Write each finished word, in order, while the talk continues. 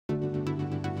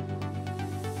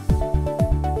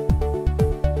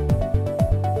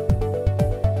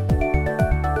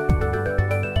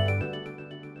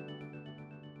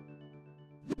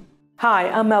Hi,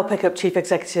 I'm Mel Pickup, Chief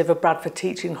Executive of Bradford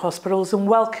Teaching Hospitals, and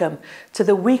welcome to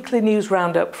the weekly news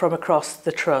roundup from across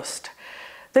the Trust.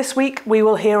 This week we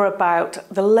will hear about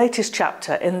the latest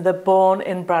chapter in the Born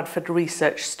in Bradford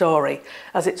research story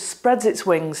as it spreads its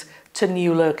wings to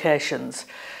new locations.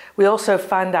 We also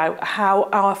find out how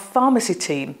our pharmacy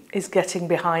team is getting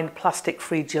behind Plastic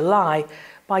Free July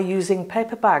by using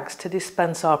paper bags to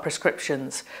dispense our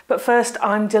prescriptions. But first,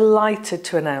 I'm delighted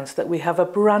to announce that we have a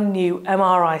brand new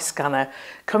MRI scanner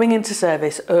coming into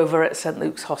service over at St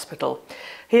Luke's Hospital.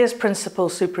 Here's Principal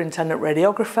Superintendent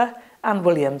Radiographer Anne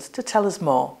Williams to tell us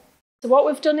more. So what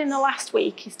we've done in the last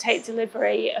week is take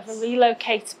delivery of a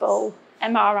relocatable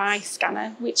MRI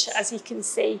scanner, which, as you can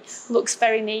see, looks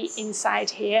very neat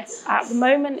inside here. At the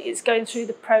moment, it's going through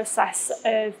the process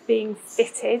of being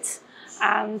fitted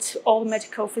and all the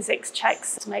medical physics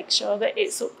checks to make sure that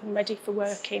it's up and ready for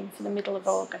working for the middle of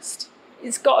August.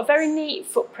 It's got a very neat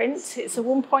footprint. It's a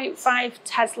 1.5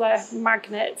 Tesla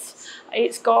magnet.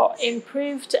 It's got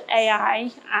improved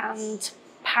AI and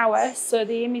power, so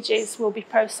the images will be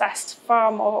processed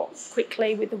far more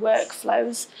quickly with the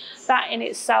workflows. That in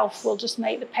itself will just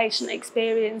make the patient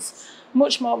experience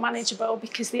much more manageable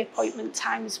because the appointment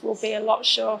times will be a lot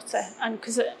shorter, and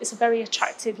because it's a very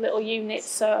attractive little unit,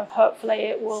 so hopefully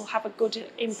it will have a good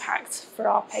impact for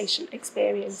our patient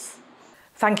experience.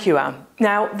 Thank you, Anne.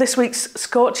 Now, this week's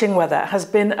scorching weather has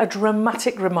been a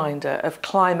dramatic reminder of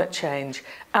climate change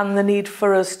and the need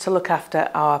for us to look after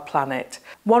our planet.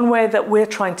 One way that we're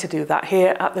trying to do that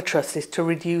here at the Trust is to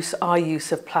reduce our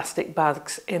use of plastic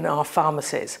bags in our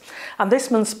pharmacies. And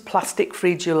this month's Plastic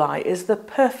Free July is the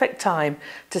perfect time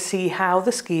to see how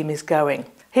the scheme is going.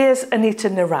 Here's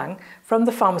Anita Narang from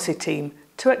the pharmacy team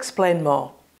to explain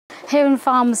more. Here in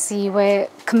pharmacy, we're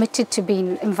committed to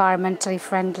being environmentally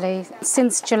friendly.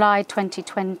 Since July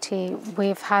 2020,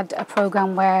 we've had a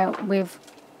programme where we've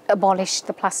abolished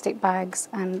the plastic bags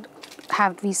and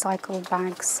have recycled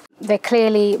bags. They're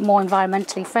clearly more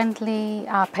environmentally friendly.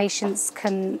 Our patients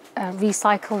can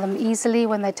recycle them easily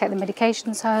when they take the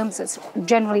medications home, so it's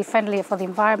generally friendlier for the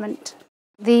environment.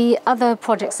 The other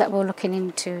projects that we're looking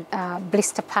into are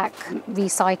blister pack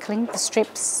recycling, the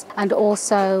strips, and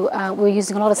also we're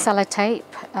using a lot of sellotape.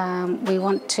 We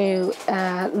want to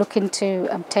look into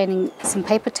obtaining some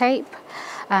paper tape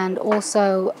and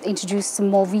also introduce some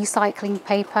more recycling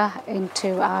paper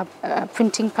into our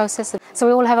printing process. So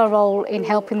we all have a role in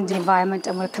helping the environment,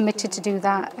 and we're committed to do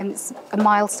that, and it's a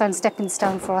milestone, stepping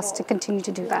stone for us to continue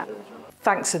to do that.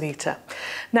 Thanks, Anita.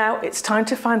 Now it's time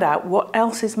to find out what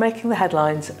else is making the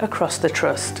headlines across the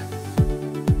Trust.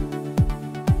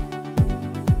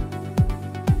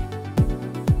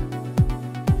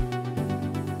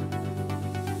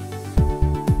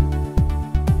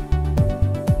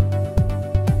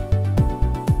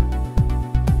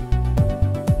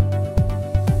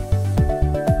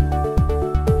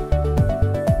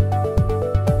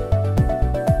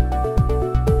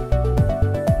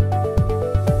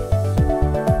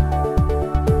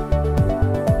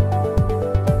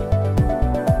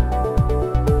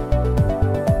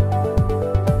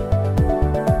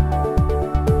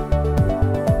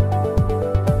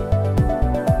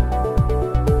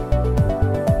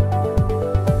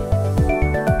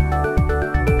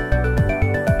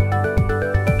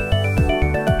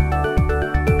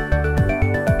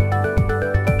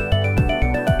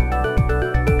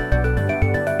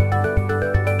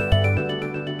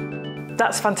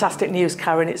 That's fantastic news,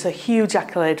 Karen. It's a huge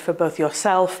accolade for both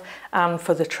yourself and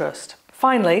for the Trust.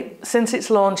 Finally, since its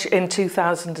launch in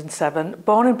 2007,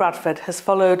 Born in Bradford has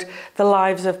followed the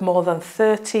lives of more than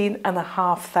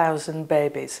 13,500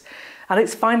 babies, and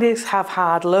its findings have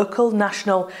had local,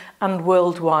 national and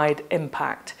worldwide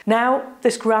impact. Now,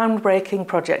 this groundbreaking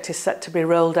project is set to be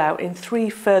rolled out in 3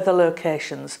 further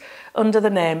locations under the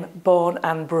name Born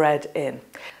and Bred In.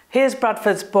 Here's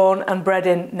Bradford's Born and Bred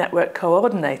In Network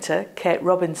Coordinator, Kate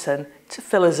Robinson, to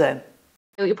fill us in.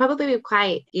 You'll probably be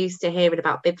quite used to hearing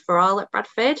about Bib for All at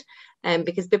Bradford,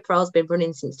 because Bib for All has been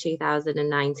running since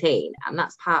 2019, and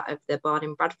that's part of the Born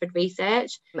in Bradford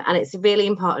research. And it's a really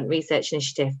important research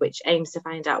initiative which aims to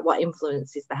find out what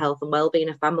influences the health and wellbeing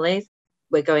of families.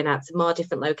 We're going out to more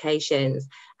different locations,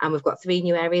 and we've got 3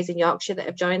 new areas in Yorkshire that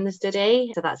have joined the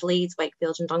study. So that's Leeds,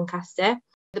 Wakefield and Doncaster.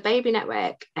 The Baby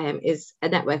Network is a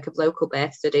network of local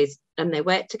birth studies, and they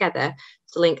work together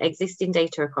to link existing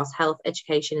data across health,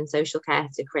 education and social care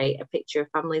to create a picture of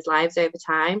families' lives over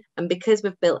time. And because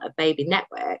we've built a baby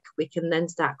network, we can then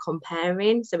start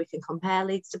comparing. So we can compare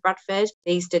Leeds to Bradford.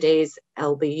 These studies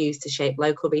will be used to shape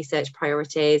local research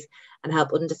priorities and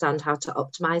help understand how to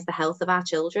optimise the health of our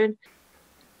children.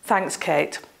 Thanks,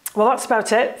 Kate. Well, that's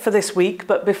about it for this week,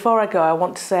 but before I go, I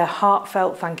want to say a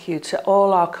heartfelt thank you to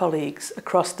all our colleagues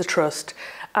across the Trust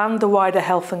and the wider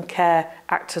Health and Care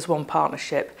Act as One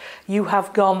partnership. You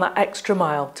have gone that extra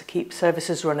mile to keep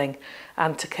services running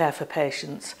and to care for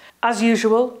patients. As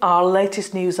usual, our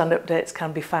latest news and updates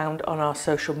can be found on our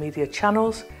social media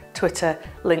channels, Twitter,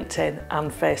 LinkedIn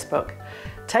and Facebook.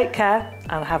 Take care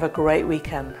and have a great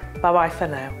weekend. Bye bye for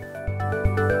now.